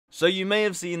So you may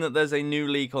have seen that there's a new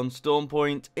leak on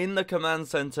Stormpoint. In the command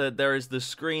center, there is the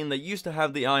screen that used to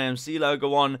have the IMC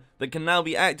logo on that can now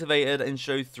be activated and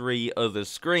show 3 other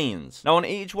screens. Now on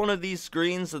each one of these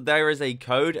screens, there is a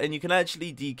code, and you can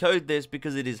actually decode this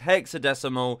because it is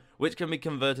hexadecimal, which can be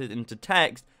converted into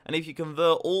text. And if you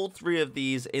convert all 3 of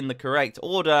these in the correct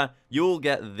order, you'll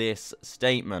get this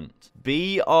statement.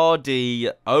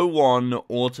 BRD-01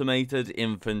 Automated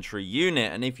Infantry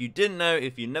Unit. And if you didn't know,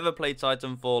 if you never played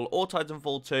Titanfall or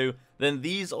Titanfall 2, then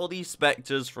these are the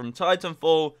Spectres from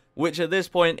Titanfall, which at this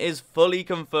point is fully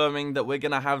confirming that we're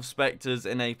going to have Spectres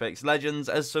in Apex Legends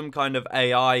as some kind of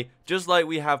AI. Just like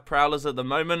we have Prowlers at the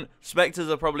moment, Spectres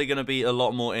are probably going to be a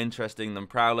lot more interesting than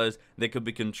Prowlers. They could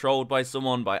be controlled by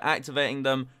someone by activating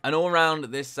them, and all around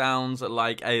this sounds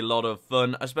like a lot of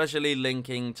fun, especially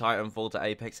linking Titanfall to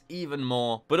Apex even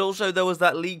more. But also there was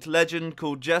that leaked legend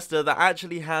called Jester that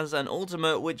actually has an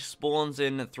ultimate which spawns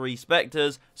in 3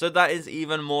 Spectres, so that is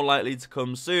even more likely to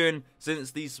come soon,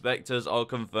 since these Spectres are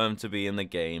confirmed to be in the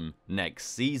game next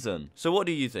season. So what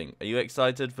do you think? Are you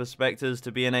excited for Spectres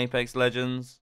to be in Apex Legends?